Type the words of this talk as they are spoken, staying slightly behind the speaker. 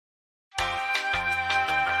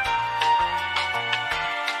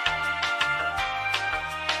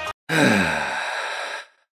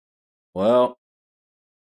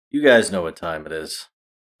You guys know what time it is.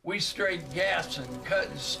 We straight gas and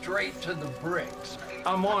cutting straight to the bricks.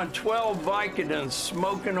 I'm on 12 Vicodins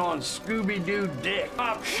smoking on Scooby-Doo dick.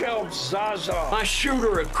 Top shelf Zaza. My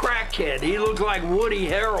shooter a crackhead. He looked like Woody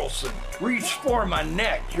Harrelson. Reach for my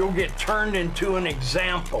neck. You'll get turned into an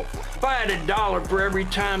example. If I had $1 for every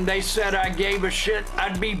time they said I gave a shit,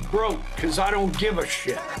 I'd be broke, cause I don't give a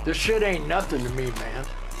shit. The shit ain't nothing to me, man.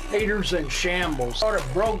 Haters in shambles. What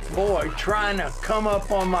a broke boy trying to come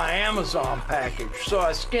up on my Amazon package, so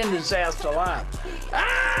I skinned his ass alive.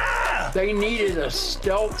 Ah! They needed a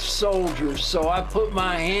stealth soldier, so I put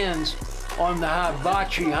my hands on the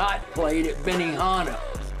hibachi hot plate at Benihana.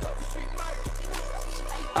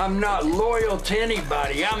 I'm not loyal to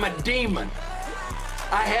anybody. I'm a demon.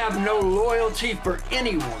 I have no loyalty for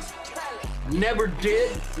anyone. Never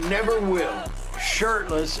did, never will.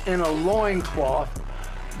 Shirtless in a loincloth,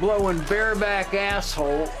 blowing bareback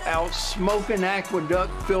asshole out smoking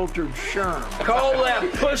aqueduct filtered sherm. Call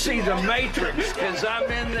that pussy the Matrix, cause I'm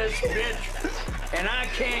in this bitch and I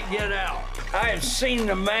can't get out. I have seen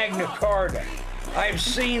the Magna Carta. I have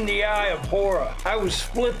seen the Eye of Horror. I was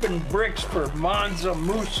flipping bricks for Mansa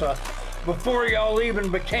Musa before y'all even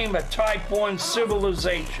became a Type 1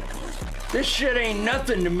 civilization. This shit ain't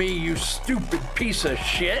nothing to me, you stupid piece of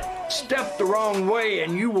shit. Step the wrong way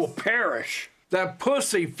and you will perish. That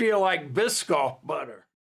pussy feel like Biscoff butter.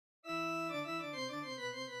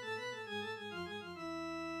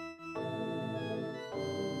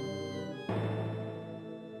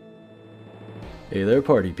 Hey there,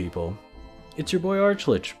 party people. It's your boy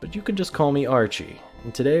Archlich, but you can just call me Archie.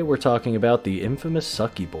 And today we're talking about the infamous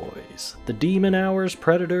Sucky Boys, the demon hours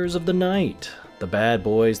predators of the night, the bad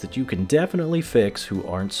boys that you can definitely fix who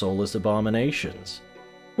aren't soulless abominations.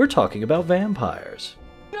 We're talking about vampires.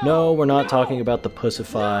 No, we're not talking about the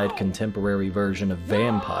pussified, contemporary version of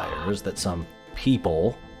vampires that some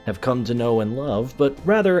people have come to know and love, but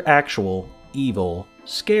rather actual, evil,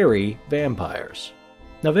 scary vampires.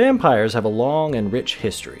 Now, vampires have a long and rich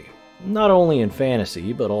history, not only in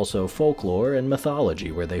fantasy, but also folklore and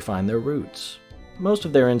mythology where they find their roots. Most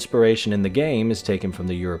of their inspiration in the game is taken from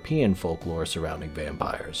the European folklore surrounding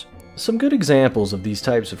vampires. Some good examples of these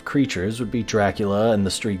types of creatures would be Dracula and the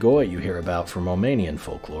Strigoi you hear about from Romanian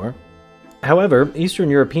folklore. However, Eastern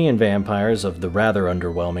European vampires of the rather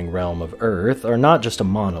underwhelming realm of Earth are not just a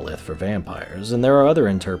monolith for vampires, and there are other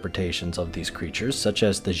interpretations of these creatures, such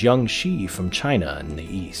as the Jiangxi from China in the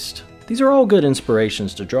East. These are all good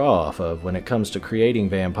inspirations to draw off of when it comes to creating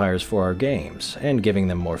vampires for our games, and giving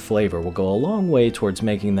them more flavor will go a long way towards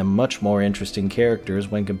making them much more interesting characters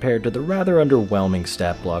when compared to the rather underwhelming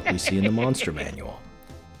stat block we see in the Monster Manual.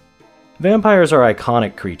 Vampires are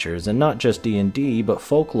iconic creatures, and not just D&D, but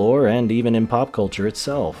folklore and even in pop culture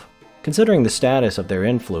itself. Considering the status of their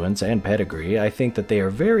influence and pedigree, I think that they are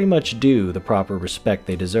very much due the proper respect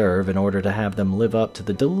they deserve in order to have them live up to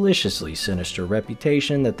the deliciously sinister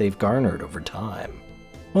reputation that they've garnered over time.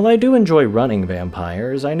 While I do enjoy running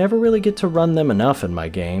vampires, I never really get to run them enough in my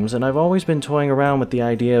games, and I've always been toying around with the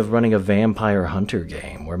idea of running a vampire hunter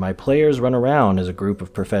game, where my players run around as a group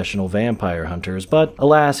of professional vampire hunters, but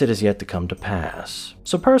alas, it has yet to come to pass.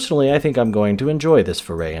 So personally, I think I'm going to enjoy this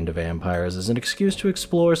foray into vampires as an excuse to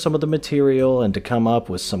explore some of the material and to come up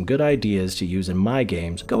with some good ideas to use in my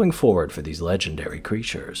games going forward for these legendary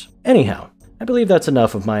creatures. Anyhow, I believe that's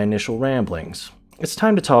enough of my initial ramblings. It's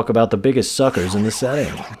time to talk about the biggest suckers in the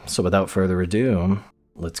setting, so without further ado,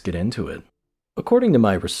 let's get into it. According to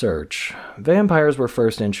my research, vampires were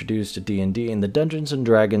first introduced to D&D in the Dungeons &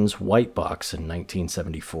 Dragons White Box in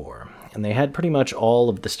 1974, and they had pretty much all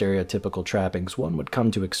of the stereotypical trappings one would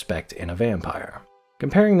come to expect in a vampire.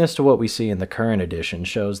 Comparing this to what we see in the current edition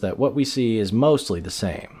shows that what we see is mostly the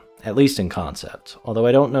same, at least in concept, although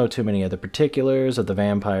I don't know too many of the particulars of the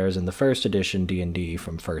vampires in the first edition D&D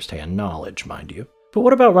from first-hand knowledge, mind you. But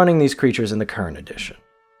what about running these creatures in the current edition?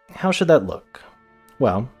 How should that look?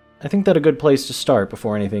 Well, I think that a good place to start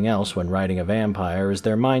before anything else when writing a vampire is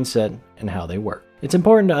their mindset and how they work. It's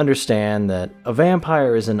important to understand that a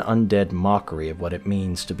vampire is an undead mockery of what it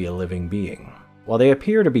means to be a living being. While they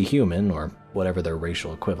appear to be human, or whatever their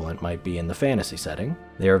racial equivalent might be in the fantasy setting,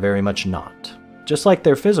 they are very much not. Just like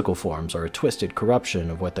their physical forms are a twisted corruption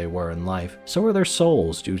of what they were in life, so are their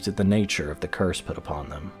souls due to the nature of the curse put upon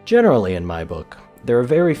them. Generally, in my book, there are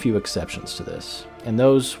very few exceptions to this, and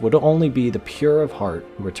those would only be the pure of heart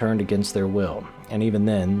who are turned against their will, and even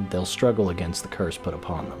then, they'll struggle against the curse put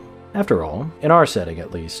upon them. After all, in our setting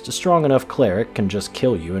at least, a strong enough cleric can just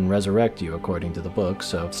kill you and resurrect you according to the book,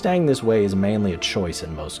 so staying this way is mainly a choice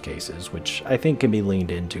in most cases, which I think can be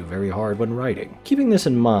leaned into very hard when writing. Keeping this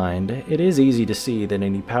in mind, it is easy to see that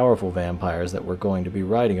any powerful vampires that we're going to be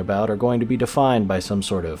writing about are going to be defined by some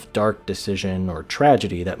sort of dark decision or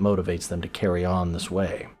tragedy that motivates them to carry on this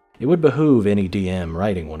way. It would behoove any DM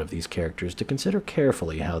writing one of these characters to consider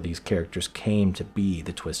carefully how these characters came to be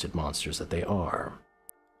the twisted monsters that they are.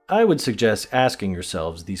 I would suggest asking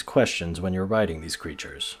yourselves these questions when you're writing these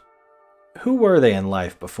creatures. Who were they in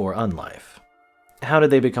life before unlife? How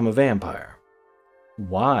did they become a vampire?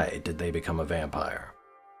 Why did they become a vampire?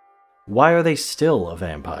 Why are they still a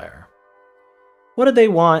vampire? What did they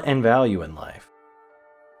want and value in life?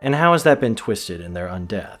 And how has that been twisted in their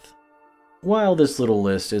undeath? While this little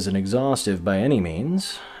list isn't exhaustive by any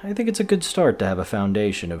means, I think it's a good start to have a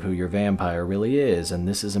foundation of who your vampire really is, and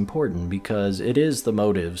this is important because it is the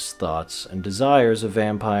motives, thoughts, and desires of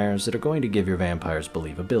vampires that are going to give your vampires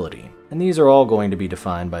believability, and these are all going to be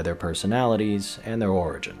defined by their personalities and their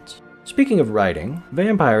origins. Speaking of writing,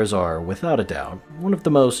 vampires are, without a doubt, one of the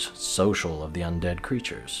most social of the undead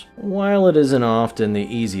creatures. While it isn't often the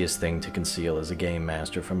easiest thing to conceal as a game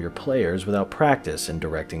master from your players without practice in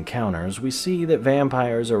direct encounters, we see that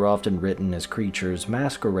vampires are often written as creatures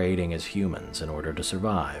masquerading as humans in order to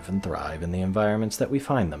survive and thrive in the environments that we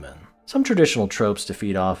find them in. Some traditional tropes to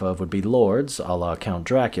feed off of would be lords, a la Count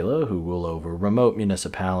Dracula, who rule over remote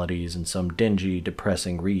municipalities in some dingy,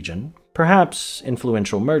 depressing region, perhaps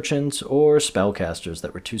influential merchants or spellcasters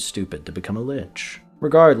that were too stupid to become a lich.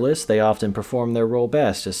 Regardless, they often perform their role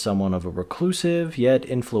best as someone of a reclusive yet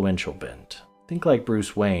influential bent. Think like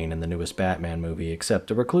Bruce Wayne in the newest Batman movie,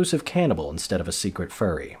 except a reclusive cannibal instead of a secret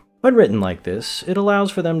furry. When written like this, it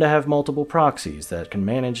allows for them to have multiple proxies that can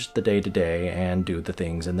manage the day-to-day and do the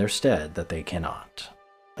things in their stead that they cannot.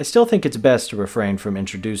 I still think it's best to refrain from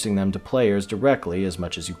introducing them to players directly as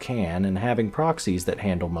much as you can and having proxies that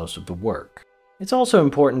handle most of the work. It's also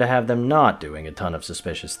important to have them not doing a ton of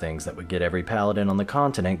suspicious things that would get every paladin on the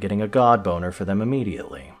continent getting a god boner for them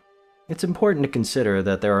immediately. It's important to consider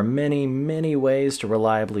that there are many ways to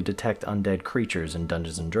reliably detect undead creatures in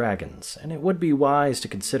Dungeons & Dragons, and it would be wise to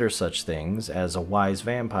consider such things, as a wise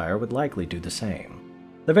vampire would likely do the same.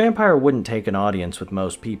 The vampire wouldn't take an audience with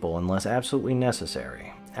most people unless absolutely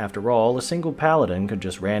necessary. After all, a single paladin could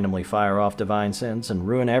just randomly fire off divine sense and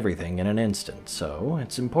ruin everything in an instant, so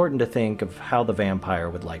it's important to think of how the vampire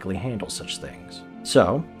would likely handle such things.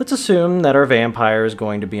 So, let's assume that our vampire is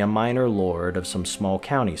going to be a minor lord of some small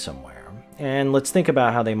county somewhere. And let's think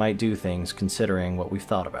about how they might do things considering what we've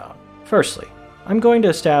thought about. Firstly, I'm going to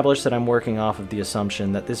establish that I'm working off of the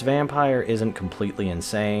assumption that this vampire isn't completely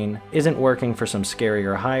insane, isn't working for some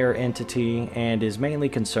scarier higher entity, and is mainly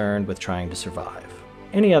concerned with trying to survive.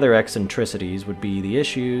 Any other eccentricities would be the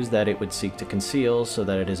issues that it would seek to conceal so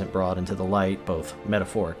that it isn't brought into the light both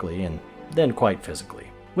metaphorically and then quite physically,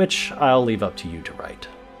 which I'll leave up to you to write.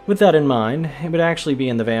 With that in mind, it would actually be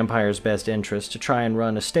in the vampire's best interest to try and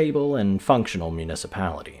run a stable and functional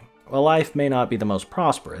municipality. While life may not be the most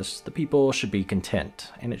prosperous, the people should be content,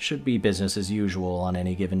 and it should be business as usual on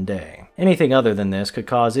any given day. Anything other than this could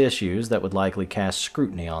cause issues that would likely cast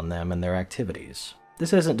scrutiny on them and their activities.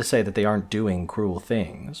 This isn't to say that they aren't doing cruel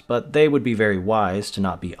things, but they would be very wise to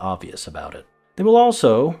not be obvious about it. They will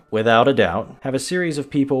also, without a doubt, have a series of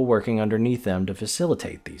people working underneath them to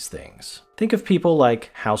facilitate these things. Think of people like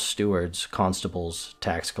house stewards, constables,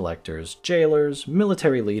 tax collectors, jailers,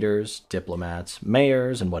 military leaders, diplomats,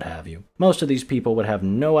 mayors, and what have you. Most of these people would have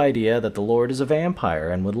no idea that the Lord is a vampire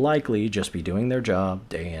and would likely just be doing their job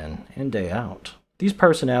day in and day out. These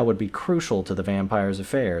personnel would be crucial to the vampire's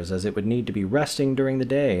affairs, as it would need to be resting during the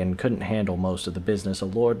day and couldn't handle most of the business a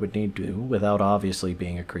lord would need to without obviously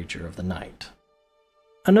being a creature of the night.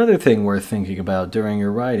 Another thing worth thinking about during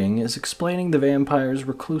your writing is explaining the vampire's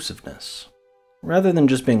reclusiveness. Rather than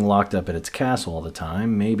just being locked up at its castle all the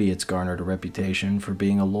time, maybe it's garnered a reputation for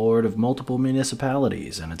being a lord of multiple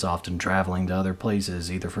municipalities, and it's often traveling to other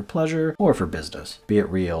places either for pleasure or for business, be it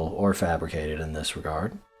real or fabricated in this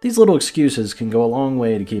regard. These little excuses can go a long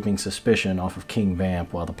way to keeping suspicion off of King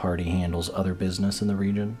Vamp while the party handles other business in the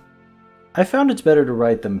region. I found it's better to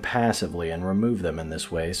write them passively and remove them in this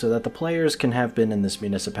way so that the players can have been in this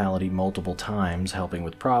municipality multiple times helping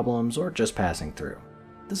with problems or just passing through.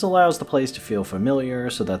 This allows the place to feel familiar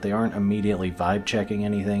so that they aren't immediately vibe checking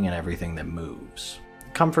anything and everything that moves.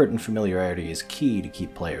 Comfort and familiarity is key to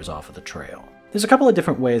keep players off of the trail. There's a couple of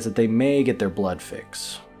different ways that they may get their blood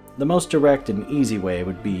fix. The most direct and easy way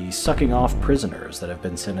would be sucking off prisoners that have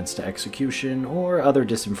been sentenced to execution or other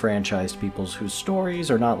disenfranchised peoples whose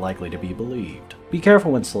stories are not likely to be believed. Be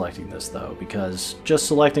careful when selecting this though, because just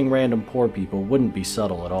selecting random poor people wouldn't be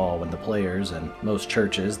subtle at all when the players and most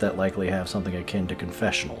churches that likely have something akin to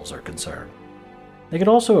confessionals are concerned. They could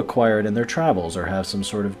also acquire it in their travels or have some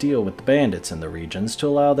sort of deal with the bandits in the regions to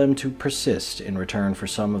allow them to persist in return for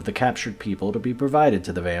some of the captured people to be provided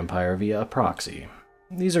to the vampire via a proxy.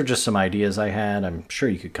 These are just some ideas I had, I'm sure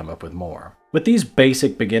you could come up with more. With these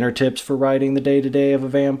basic beginner tips for writing the day-to-day of a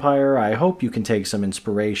vampire, I hope you can take some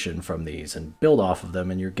inspiration from these and build off of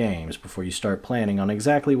them in your games before you start planning on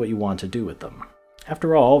exactly what you want to do with them.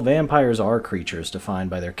 After all, vampires are creatures defined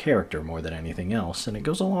by their character more than anything else, and it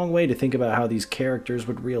goes a long way to think about how these characters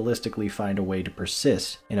would realistically find a way to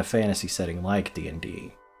persist in a fantasy setting like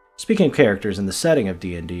D&D. Speaking of characters in the setting of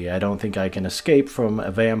D&D, I don't think I can escape from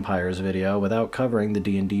a vampires video without covering the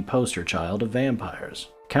D&D poster child of vampires,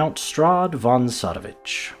 Count Strahd von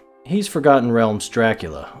Sadovich. He's Forgotten Realms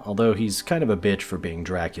Dracula, although he's kind of a bitch for being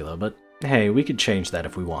Dracula, but hey, we could change that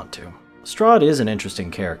if we want to. Strahd is an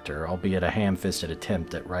interesting character, albeit a ham-fisted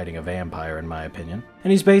attempt at writing a vampire in my opinion,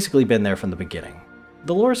 and he's basically been there from the beginning.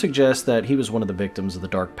 The lore suggests that he was one of the victims of the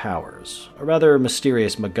Dark Powers, a rather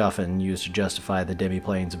mysterious MacGuffin used to justify the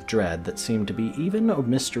demi-planes of dread that seemed to be even a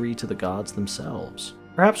mystery to the gods themselves.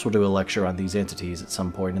 Perhaps we'll do a lecture on these entities at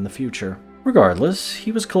some point in the future. Regardless,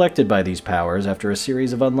 he was collected by these powers after a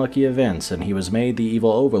series of unlucky events, and he was made the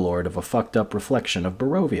evil overlord of a fucked-up reflection of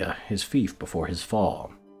Barovia, his fief before his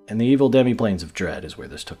fall. And the evil demi-planes of dread is where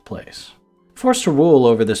this took place. Forced to rule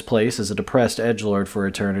over this place as a depressed edgelord for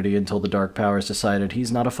eternity until the Dark Powers decided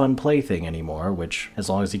he's not a fun plaything anymore, which, as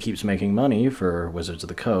long as he keeps making money for Wizards of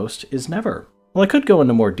the Coast, is never. Well, I could go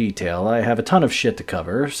into more detail. I have a ton of shit to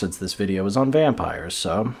cover, since this video is on vampires,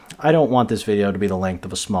 so I don't want this video to be the length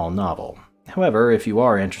of a small novel. However, if you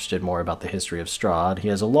are interested more about the history of Strahd, he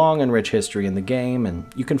has a long and rich history in the game, and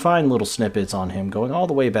you can find little snippets on him going all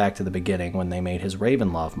the way back to the beginning when they made his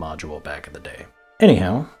Ravenloft module back in the day.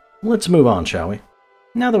 Anyhow, let's move on, shall we?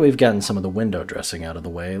 Now that we've gotten some of the window dressing out of the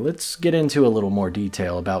way, let's get into a little more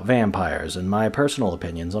detail about vampires and my personal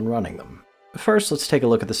opinions on running them. First, let's take a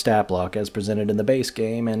look at the stat block as presented in the base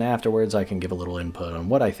game, and afterwards I can give a little input on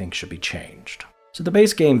what I think should be changed. So the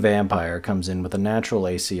base game vampire comes in with a natural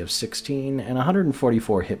AC of 16 and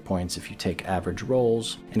 144 hit points if you take average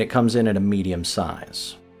rolls, and it comes in at a medium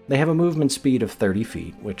size. They have a movement speed of 30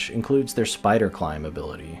 feet, which includes their spider climb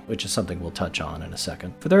ability, which is something we'll touch on in a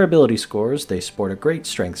second. For their ability scores, they sport a great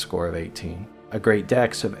strength score of 18, a great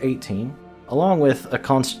dex of 18, along with a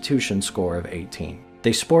constitution score of 18.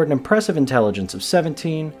 They sport an impressive intelligence of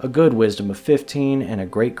 17, a good wisdom of 15, and a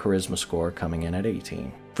great charisma score coming in at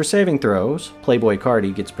 18. For saving throws, Playboy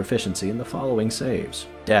Cardi gets proficiency in the following saves: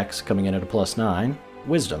 Dex coming in at a +9,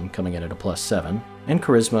 Wisdom coming in at a +7, and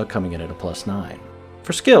Charisma coming in at a +9.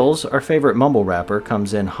 For skills, our favorite mumble rapper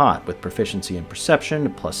comes in hot with proficiency in Perception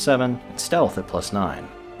at +7 and Stealth at +9.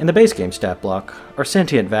 In the base game stat block, our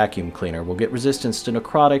Sentient Vacuum Cleaner will get resistance to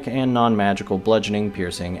necrotic and non-magical bludgeoning,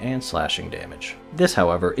 piercing, and slashing damage. This,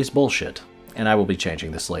 however, is bullshit, and I will be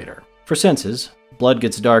changing this later. For senses, Blood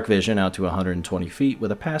gets Dark Vision out to 120 feet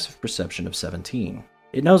with a passive perception of 17.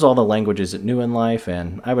 It knows all the languages it knew in life,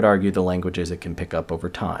 and I would argue the languages it can pick up over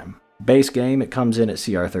time. Base game, it comes in at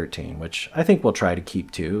CR 13, which I think we'll try to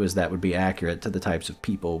keep to, as that would be accurate to the types of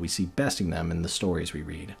people we see besting them in the stories we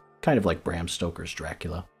read. Kind of like Bram Stoker's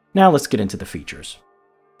Dracula. Now let's get into the features.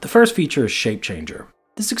 The first feature is Shape Changer.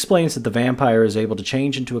 This explains that the vampire is able to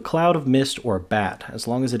change into a cloud of mist or a bat, as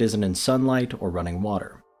long as it isn't in sunlight or running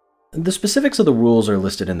water. The specifics of the rules are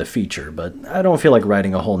listed in the feature, but I don't feel like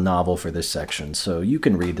writing a whole novel for this section, so you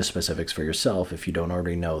can read the specifics for yourself if you don't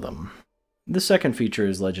already know them. The second feature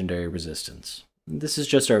is Legendary Resistance. This is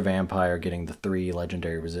just our vampire getting the 3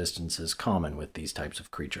 legendary resistances common with these types of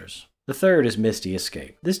creatures. The third is Misty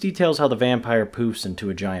Escape. This details how the vampire poofs into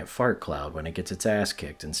a giant fart cloud when it gets its ass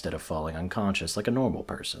kicked instead of falling unconscious like a normal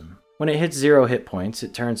person. When it hits 0 hit points,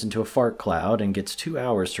 it turns into a fart cloud and gets 2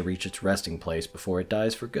 hours to reach its resting place before it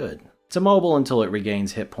dies for good. It's immobile until it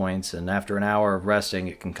regains hit points, and after an hour of resting,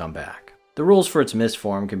 it can come back. The rules for its mist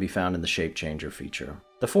form can be found in the Shape Changer feature.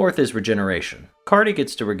 The fourth is Regeneration. Cardi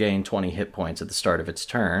gets to regain 20 hit points at the start of its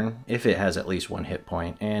turn, if it has at least 1 hit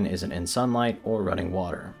point and isn't in sunlight or running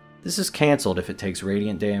water. This is cancelled if it takes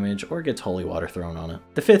radiant damage or gets holy water thrown on it.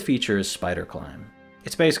 The fifth feature is Spider Climb.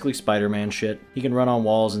 It's basically Spider-Man shit. He can run on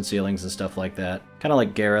walls and ceilings and stuff like that, kinda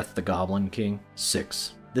like Gareth the Goblin King.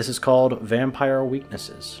 6. This is called Vampire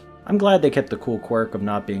Weaknesses. I'm glad they kept the cool quirk of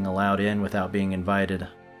not being allowed in without being invited.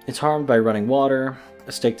 It's harmed by running water,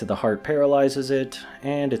 a stake to the heart paralyzes it,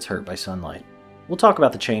 and it's hurt by sunlight. We'll talk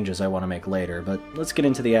about the changes I want to make later, but let's get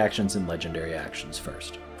into the actions and legendary actions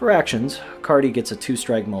first. For actions, Cardi gets a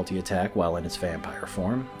 2-strike multi-attack while in its vampire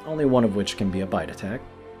form, only one of which can be a bite attack.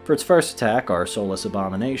 For its first attack, our Soulless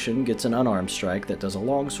Abomination gets an unarmed strike that does a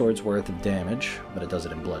longsword's worth of damage, but it does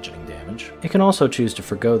it in bludgeoning damage. It can also choose to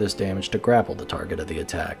forgo this damage to grapple the target of the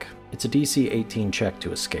attack. It's a DC 18 check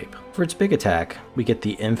to escape. For its big attack, we get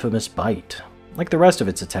the infamous Bite. Like the rest of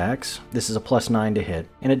its attacks, this is a +9 to hit,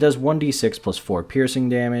 and it does 1d6 + 4 piercing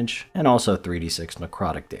damage, and also 3d6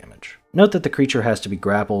 necrotic damage. Note that the creature has to be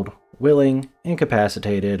grappled, willing,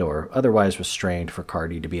 incapacitated, or otherwise restrained for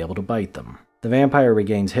Cardi to be able to bite them. The vampire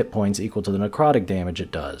regains hit points equal to the necrotic damage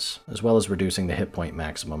it does, as well as reducing the hit point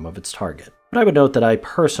maximum of its target. But I would note that I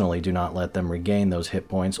personally do not let them regain those hit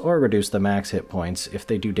points or reduce the max hit points if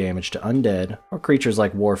they do damage to undead, or creatures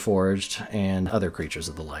like Warforged, and other creatures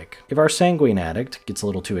of the like. If our Sanguine Addict gets a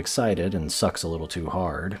little too excited and sucks a little too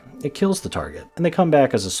hard, it kills the target, and they come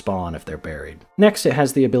back as a spawn if they're buried. Next, it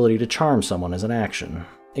has the ability to charm someone as an action.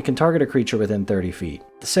 It can target a creature within 30 feet.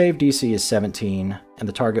 The save DC is 17, and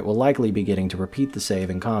the target will likely be getting to repeat the save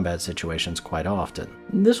in combat situations quite often.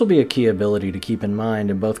 This will be a key ability to keep in mind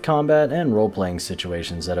in both combat and role-playing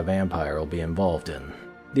situations that a vampire will be involved in.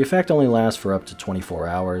 The effect only lasts for up to 24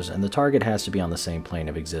 hours, and the target has to be on the same plane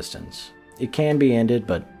of existence. It can be ended,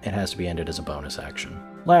 but it has to be ended as a bonus action.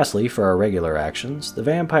 Lastly, for our regular actions, the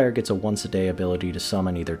vampire gets a once-a-day ability to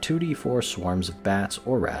summon either 2d4 swarms of bats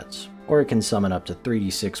or rats, or it can summon up to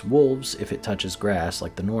 3d6 wolves if it touches grass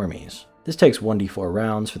like the normies. This takes 1d4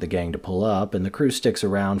 rounds for the gang to pull up, and the crew sticks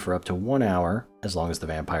around for up to 1 hour, as long as the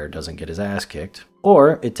vampire doesn't get his ass kicked,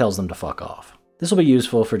 or it tells them to fuck off. This will be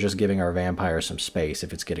useful for just giving our vampire some space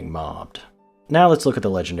if it's getting mobbed. Now let's look at the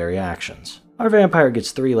legendary actions. Our vampire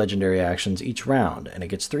gets 3 legendary actions each round, and it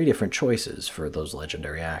gets 3 different choices for those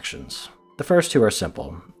legendary actions. The first 2 are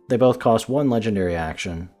simple. They both cost 1 legendary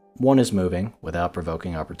action. One is moving, without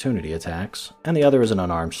provoking opportunity attacks, and the other is an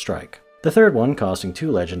unarmed strike. The third one, costing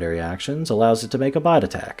 2 legendary actions, allows it to make a bite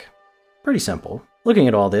attack. Pretty simple. Looking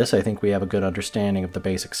at all this, I think we have a good understanding of the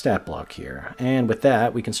basic stat block here, and with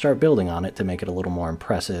that, we can start building on it to make it a little more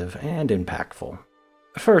impressive and impactful.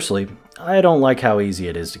 Firstly, I don't like how easy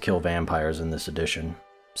it is to kill vampires in this edition,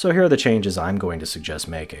 so here are the changes I'm going to suggest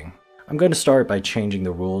making. I'm going to start by changing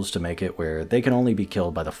the rules to make it where they can only be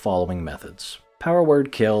killed by the following methods: Power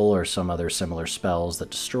Word Kill or some other similar spells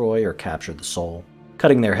that destroy or capture the soul,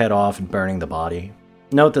 cutting their head off and burning the body.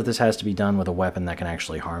 Note that this has to be done with a weapon that can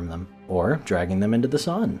actually harm them, or dragging them into the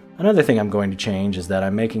sun. Another thing I'm going to change is that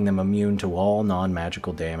I'm making them immune to all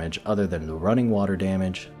non-magical damage other than the running water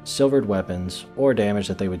damage, silvered weapons, or damage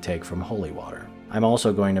that they would take from holy water. I'm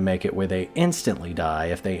also going to make it where they instantly die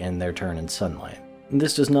if they end their turn in sunlight.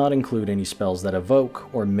 This does not include any spells that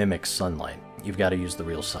evoke or mimic sunlight. You've got to use the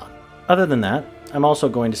real sun. Other than that, I'm also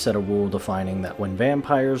going to set a rule defining that when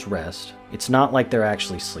vampires rest, it's not like they're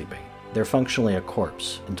actually sleeping. They're functionally a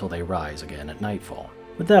corpse until they rise again at nightfall.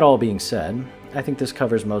 With that all being said, I think this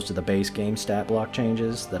covers most of the base game stat block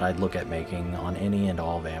changes that I'd look at making on any and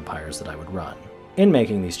all vampires that I would run. In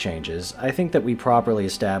making these changes, I think that we properly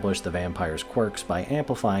establish the vampire's quirks by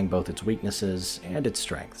amplifying both its weaknesses and its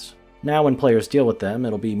strengths. Now when players deal with them,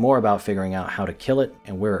 it'll be more about figuring out how to kill it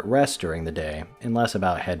and where it rests during the day, and less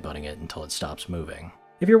about headbutting it until it stops moving.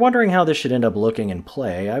 If you're wondering how this should end up looking in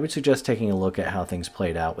play, I would suggest taking a look at how things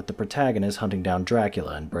played out with the protagonist hunting down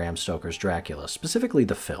Dracula in Bram Stoker's Dracula, specifically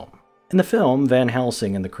the film. In the film, Van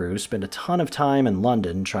Helsing and the crew spend a ton of time in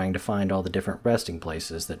London trying to find all the different resting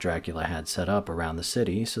places that Dracula had set up around the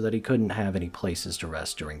city so that he couldn't have any places to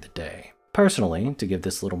rest during the day. Personally, to give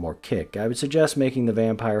this a little more kick, I would suggest making the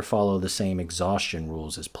vampire follow the same exhaustion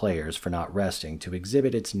rules as players for not resting to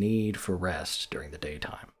exhibit its need for rest during the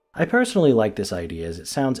daytime. I personally like this idea as it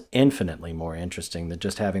sounds infinitely more interesting than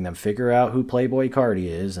just having them figure out who Playboy Cardi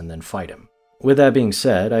is and then fight him. With that being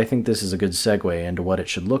said, I think this is a good segue into what it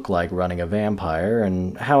should look like running a vampire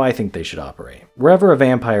and how I think they should operate. Wherever a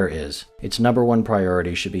vampire is, its #1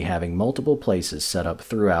 priority should be having multiple places set up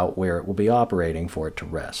throughout where it will be operating for it to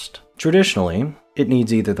rest. Traditionally, it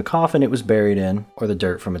needs either the coffin it was buried in or the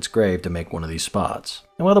dirt from its grave to make one of these spots.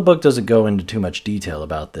 And while the book doesn't go into too much detail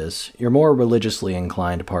about this, your more religiously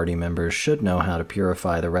inclined party members should know how to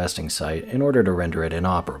purify the resting site in order to render it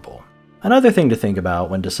inoperable. Another thing to think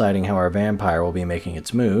about when deciding how our vampire will be making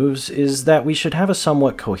its moves is that we should have a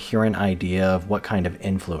somewhat coherent idea of what kind of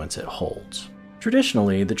influence it holds.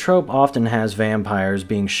 Traditionally, the trope often has vampires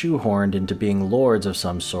being shoehorned into being lords of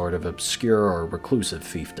some sort of obscure or reclusive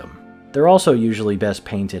fiefdom. They're also usually best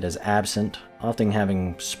painted as absent, often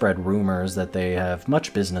having spread rumors that they have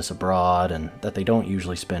much business abroad and that they don't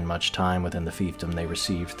usually spend much time within the fiefdom they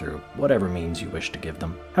receive through whatever means you wish to give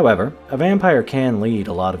them. However, a vampire can lead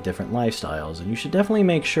a lot of different lifestyles, and you should definitely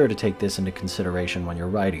make sure to take this into consideration when you're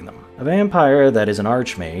writing them. A vampire that is an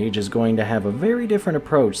archmage is going to have a very different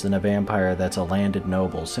approach than a vampire that's a landed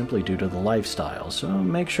noble simply due to the lifestyle, so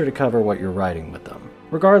make sure to cover what you're writing with them.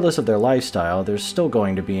 Regardless of their lifestyle, there's still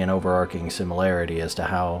going to be an overarching similarity as to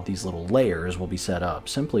how these little layers will be set up,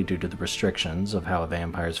 simply due to the restrictions of how a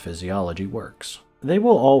vampire's physiology works. They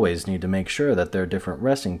will always need to make sure that their different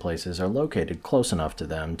resting places are located close enough to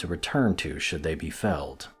them to return to should they be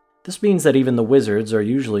felled. This means that even the wizards are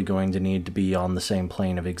usually going to need to be on the same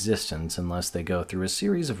plane of existence unless they go through a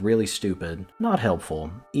series of really stupid, not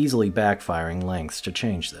helpful, easily backfiring lengths to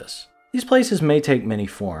change this. These places may take many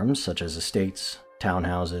forms, such as estates,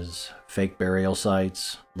 townhouses, fake burial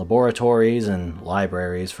sites, laboratories, and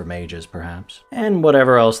libraries for mages perhaps, and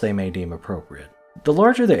whatever else they may deem appropriate. The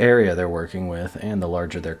larger the area they're working with, and the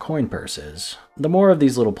larger their coin purse is, the more of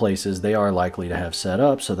these little places they are likely to have set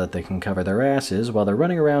up so that they can cover their asses while they're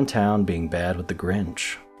running around town being bad with the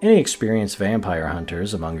Grinch. Any experienced vampire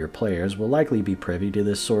hunters among your players will likely be privy to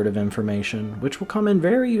this sort of information, which will come in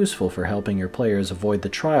very useful for helping your players avoid the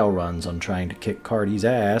trial runs on trying to kick Cardi's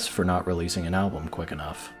ass for not releasing an album quick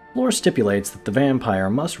enough. Lore stipulates that the vampire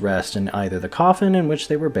must rest in either the coffin in which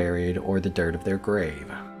they were buried or the dirt of their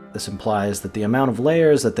grave. This implies that the amount of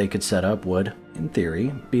layers that they could set up would, in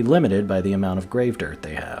theory, be limited by the amount of grave dirt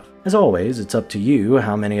they have. As always, it's up to you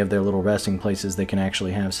how many of their little resting places they can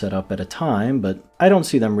actually have set up at a time, but I don't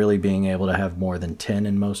see them really being able to have more than 10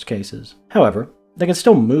 in most cases. However, they can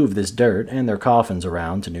still move this dirt and their coffins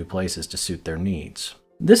around to new places to suit their needs.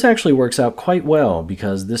 This actually works out quite well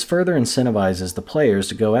because this further incentivizes the players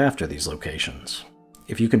to go after these locations.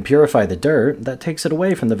 If you can purify the dirt, that takes it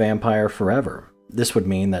away from the vampire forever. This would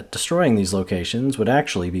mean that destroying these locations would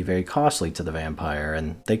actually be very costly to the vampire,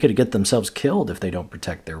 and they could get themselves killed if they don't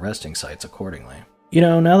protect their resting sites accordingly. You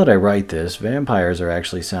know, now that I write this, vampires are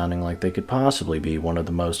actually sounding like they could possibly be one of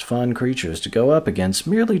the most fun creatures to go up against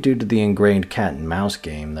merely due to the ingrained cat and mouse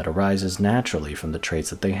game that arises naturally from the traits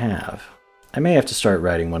that they have. I may have to start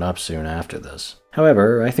writing one up soon after this.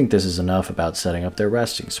 However, I think this is enough about setting up their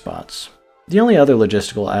resting spots. The only other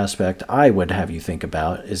logistical aspect I would have you think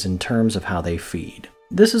about is in terms of how they feed.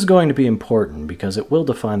 This is going to be important because it will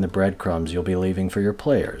define the breadcrumbs you'll be leaving for your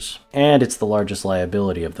players, and it's the largest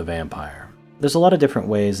liability of the vampire. There's a lot of different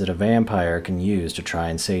ways that a vampire can use to try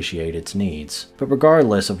and satiate its needs, but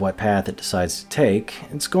regardless of what path it decides to take,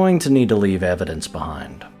 it's going to need to leave evidence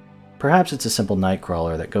behind. Perhaps it's a simple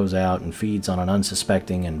nightcrawler that goes out and feeds on an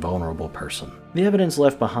unsuspecting and vulnerable person. The evidence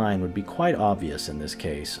left behind would be quite obvious in this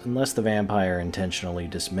case, unless the vampire intentionally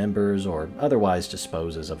dismembers or otherwise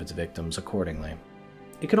disposes of its victims accordingly.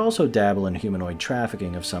 It could also dabble in humanoid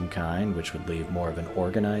trafficking of some kind, which would leave more of an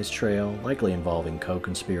organized trail, likely involving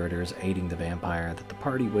co-conspirators aiding the vampire that the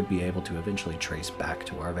party would be able to eventually trace back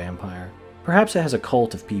to our vampire. Perhaps it has a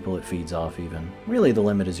cult of people it feeds off even. Really, the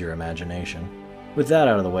limit is your imagination. With that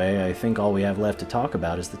out of the way, I think all we have left to talk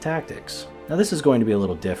about is the tactics. Now this is going to be a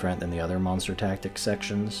little different than the other monster tactics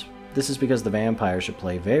sections. This is because the vampire should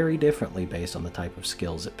play very differently based on the type of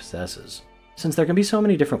skills it possesses. Since there can be so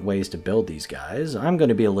many different ways to build these guys, I'm going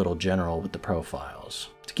to be a little general with the profiles.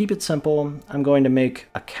 To keep it simple, I'm going to make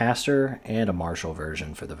a caster and a martial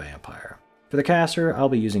version for the vampire. For the caster, I'll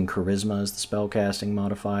be using Charisma as the spellcasting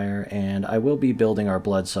modifier, and I will be building our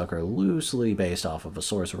Bloodsucker loosely based off of a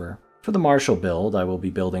sorcerer. For the martial build, I will be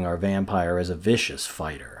building our vampire as a vicious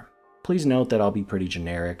fighter. Please note that I'll be pretty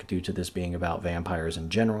generic due to this being about vampires in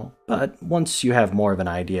general, but once you have more of an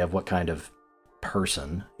idea of what kind of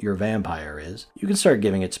person your vampire is, you can start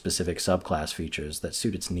giving it specific subclass features that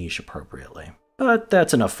suit its niche appropriately. But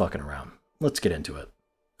that's enough fucking around. Let's get into it.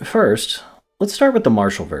 First, let's start with the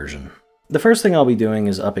martial version. The first thing I'll be doing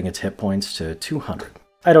is upping its hit points to 200.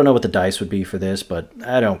 I don't know what the dice would be for this, but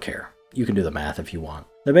I don't care. You can do the math if you want.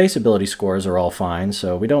 The base ability scores are all fine,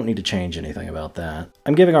 so we don't need to change anything about that.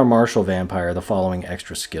 I'm giving our martial vampire the following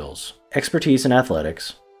extra skills: expertise in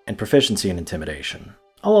athletics, and proficiency in intimidation.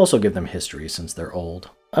 I'll also give them history since they're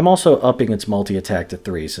old. I'm also upping its multi-attack to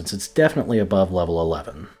 3 since it's definitely above level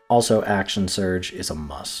 11. Also, action surge is a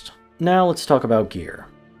must. Now let's talk about gear.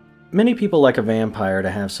 Many people like a vampire to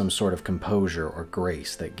have some sort of composure or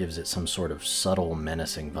grace that gives it some sort of subtle,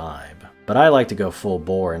 menacing vibe. But I like to go full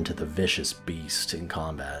bore into the vicious beast in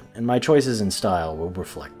combat, and my choices in style will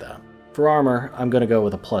reflect that. For armor, I'm going to go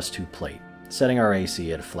with a +2 plate, setting our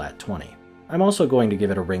AC at a flat 20. I'm also going to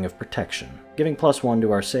give it a ring of protection, giving +1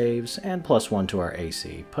 to our saves and +1 to our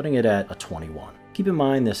AC, putting it at a 21. Keep in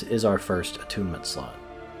mind this is our first attunement slot.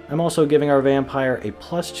 I'm also giving our vampire a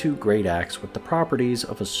 +2 Great Axe with the properties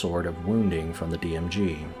of a Sword of Wounding from the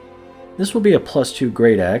DMG. This will be a +2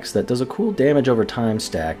 Great Axe that does a cool damage over time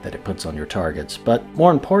stack that it puts on your targets, but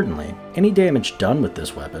more importantly, any damage done with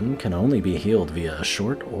this weapon can only be healed via a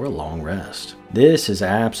short or a long rest. This is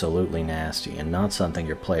absolutely nasty and not something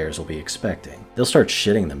your players will be expecting. They'll start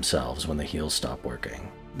shitting themselves when the heals stop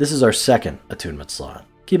working. This is our second attunement slot.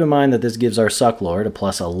 Keep in mind that this gives our Sucklord a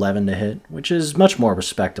 +11 to hit, which is much more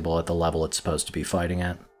respectable at the level it's supposed to be fighting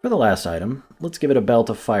at. For the last item, let's give it a Belt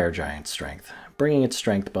of Fire Giant Strength, bringing its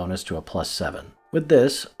strength bonus to a +7. With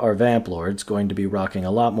this, our Vamp Lord's going to be rocking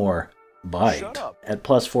a lot more bite at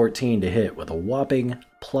 +14 to hit with a whopping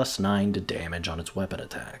 +9 to damage on its weapon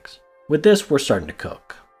attacks. With this, we're starting to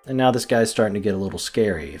cook, and now this guy's starting to get a little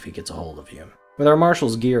scary if he gets a hold of you. With our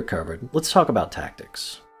Marshal's gear covered, let's talk about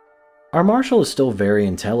tactics. Our Marshal is still very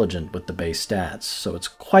intelligent with the base stats, so it's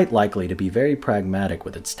quite likely to be very pragmatic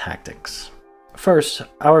with its tactics. First,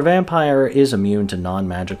 our vampire is immune to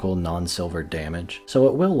non-magical, non-silver damage, so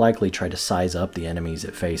it will likely try to size up the enemies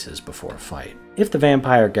it faces before a fight. If the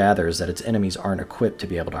vampire gathers that its enemies aren't equipped to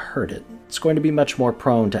be able to hurt it, it's going to be much more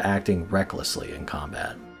prone to acting recklessly in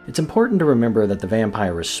combat. It's important to remember that the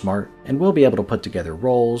vampire is smart and will be able to put together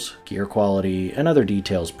rolls, gear quality, and other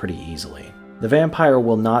details pretty easily. The vampire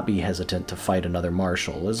will not be hesitant to fight another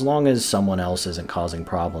marshal as long as someone else isn't causing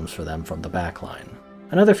problems for them from the backline.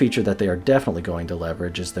 Another feature that they are definitely going to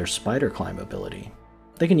leverage is their spider climb ability.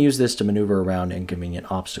 They can use this to maneuver around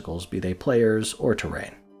inconvenient obstacles, be they players or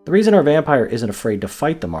terrain. The reason our vampire isn't afraid to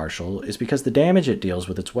fight the marshal is because the damage it deals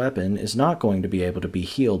with its weapon is not going to be able to be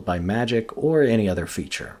healed by magic or any other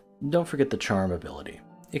feature. Don't forget the charm ability.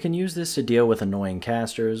 It can use this to deal with annoying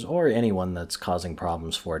casters or anyone that's causing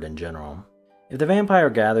problems for it in general. If the vampire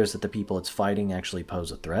gathers that the people it's fighting actually pose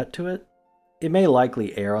a threat to it, it may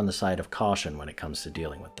likely err on the side of caution when it comes to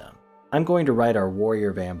dealing with them. I'm going to write our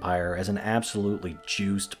warrior vampire as an absolutely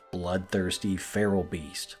juiced, bloodthirsty, feral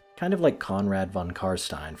beast, kind of like Conrad von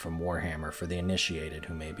Karstein from Warhammer for the initiated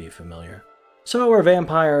who may be familiar. So our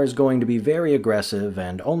vampire is going to be very aggressive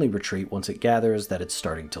and only retreat once it gathers that it's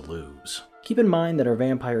starting to lose. Keep in mind that our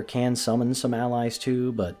vampire can summon some allies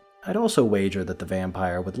too, but I'd also wager that the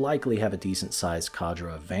vampire would likely have a decent-sized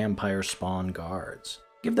cadre of vampire spawn guards.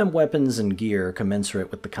 Give them weapons and gear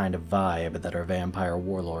commensurate with the kind of vibe that our vampire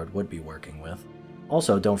warlord would be working with.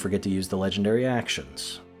 Also, don't forget to use the legendary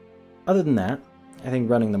actions. Other than that, I think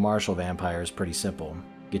running the martial vampire is pretty simple.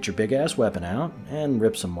 Get your big-ass weapon out and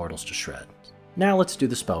rip some mortals to shreds. Now let's do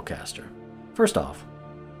the spellcaster. First off,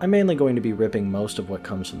 I'm mainly going to be ripping most of what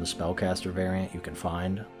comes from the spellcaster variant you can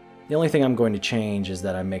find. The only thing I'm going to change is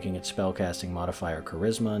that I'm making its spellcasting modifier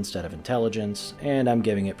Charisma instead of Intelligence, and I'm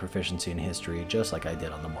giving it proficiency in History just like I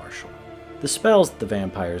did on the Marshal. The spells that the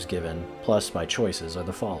vampire is given, plus my choices, are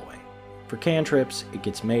the following. For cantrips, it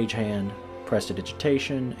gets Mage Hand,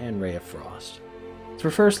 Prestidigitation, and Ray of Frost. For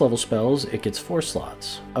first level spells, it gets 4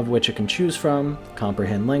 slots, of which it can choose from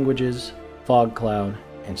Comprehend Languages, Fog Cloud,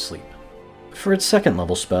 and Sleep. For its second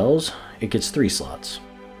level spells, it gets 3 slots,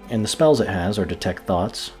 and the spells it has are Detect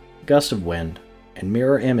Thoughts, Gust of Wind, and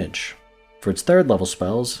Mirror Image. For its third level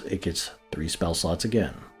spells, it gets 3 spell slots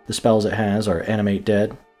again. The spells it has are Animate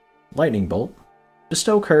Dead, Lightning Bolt,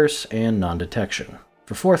 Bestow Curse, and Non-Detection.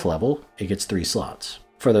 For 4th level, it gets 3 slots.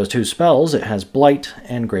 For those 2 spells, it has Blight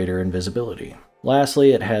and Greater Invisibility.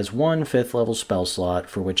 Lastly, it has 1 5th level spell slot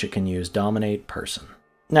for which it can use Dominate Person.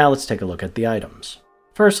 Now let's take a look at the items.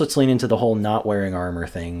 First, let's lean into the whole not wearing armor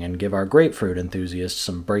thing and give our grapefruit enthusiasts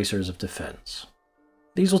some bracers of defense.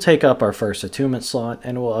 These will take up our first attunement slot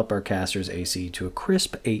and will up our caster's AC to a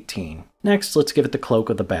crisp 18. Next, let's give it the Cloak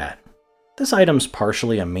of the Bat. This item's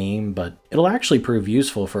partially a meme, but it'll actually prove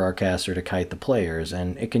useful for our caster to kite the players,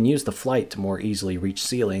 and it can use the flight to more easily reach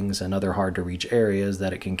ceilings and other hard-to-reach areas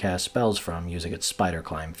that it can cast spells from using its Spider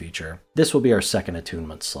Climb feature. This will be our second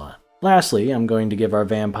attunement slot. Lastly, I'm going to give our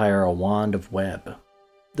vampire a Wand of Web.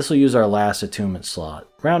 This will use our last attunement slot,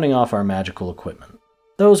 rounding off our magical equipment.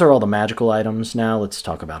 Those are all the magical items. Now let's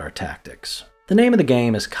talk about our tactics. The name of the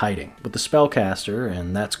game is kiting, with the spellcaster,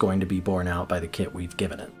 and that's going to be borne out by the kit we've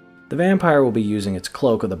given it. The vampire will be using its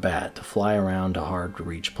Cloak of the Bat to fly around to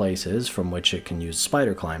hard-to-reach places from which it can use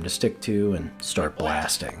Spider Climb to stick to and start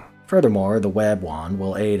blasting. Furthermore, the Web Wand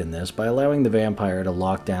will aid in this by allowing the vampire to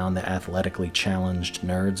lock down the athletically challenged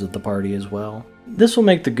nerds of the party as well. This will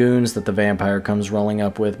make the goons that the vampire comes rolling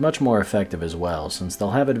up with much more effective as well, since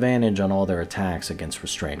they'll have advantage on all their attacks against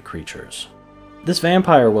restrained creatures. This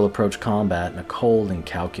vampire will approach combat in a cold and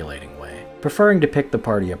calculating way, preferring to pick the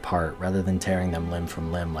party apart rather than tearing them limb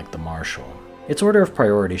from limb like the Marshal. Its order of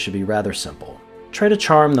priority should be rather simple. Try to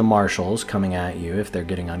charm the marshals coming at you if they're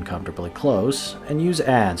getting uncomfortably close, and use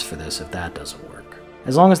ads for this if that doesn't work.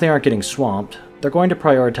 As long as they aren't getting swamped, they're going to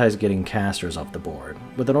prioritize getting casters off the board,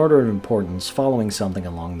 with an order of importance following something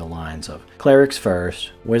along the lines of clerics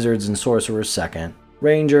first, wizards and sorcerers second,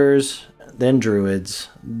 rangers, then druids,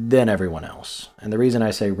 then everyone else. And the reason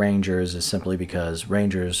I say rangers is simply because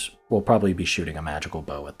rangers will probably be shooting a magical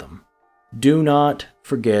bow at them. Do not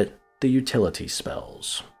forget the utility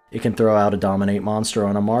spells. It can throw out a dominate monster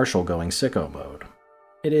on a marshal going sicko mode.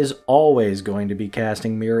 It is always going to be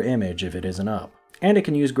casting mirror image if it isn't up. And it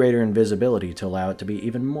can use greater invisibility to allow it to be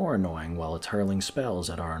even more annoying while it's hurling spells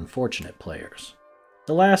at our unfortunate players.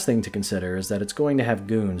 The last thing to consider is that it's going to have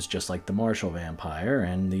goons just like the martial vampire,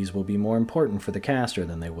 and these will be more important for the caster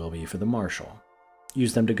than they will be for the marshal.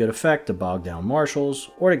 Use them to good effect to bog down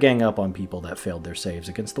marshals, or to gang up on people that failed their saves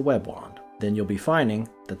against the web wand. Then you'll be finding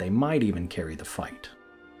that they might even carry the fight.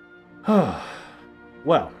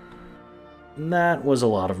 Well, that was a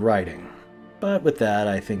lot of writing. But with that,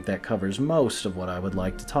 I think that covers most of what I would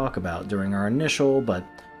like to talk about during our initial, but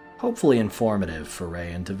hopefully informative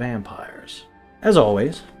foray into vampires. As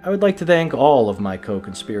always, I would like to thank all of my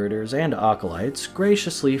co-conspirators and acolytes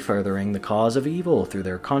graciously furthering the cause of evil through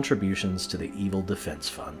their contributions to the Evil Defense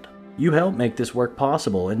Fund. You help make this work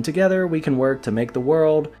possible, and together we can work to make the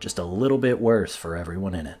world just a little bit worse for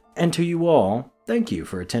everyone in it. And to you all, thank you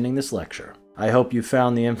for attending this lecture. I hope you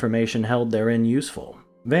found the information held therein useful.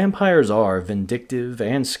 Vampires are vindictive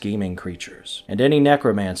and scheming creatures, and any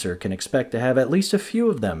necromancer can expect to have at least a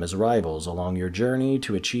few of them as rivals along your journey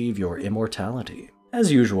to achieve your immortality.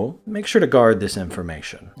 As usual, make sure to guard this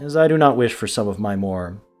information, as I do not wish for some of my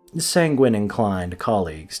more sanguine-inclined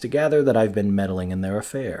colleagues to gather that I've been meddling in their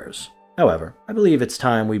affairs. However, I believe it's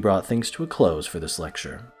time we brought things to a close for this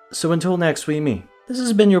lecture. So until next we meet, this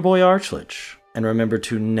has been your boy Archlich, and remember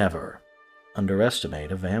to never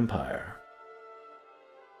underestimate a vampire.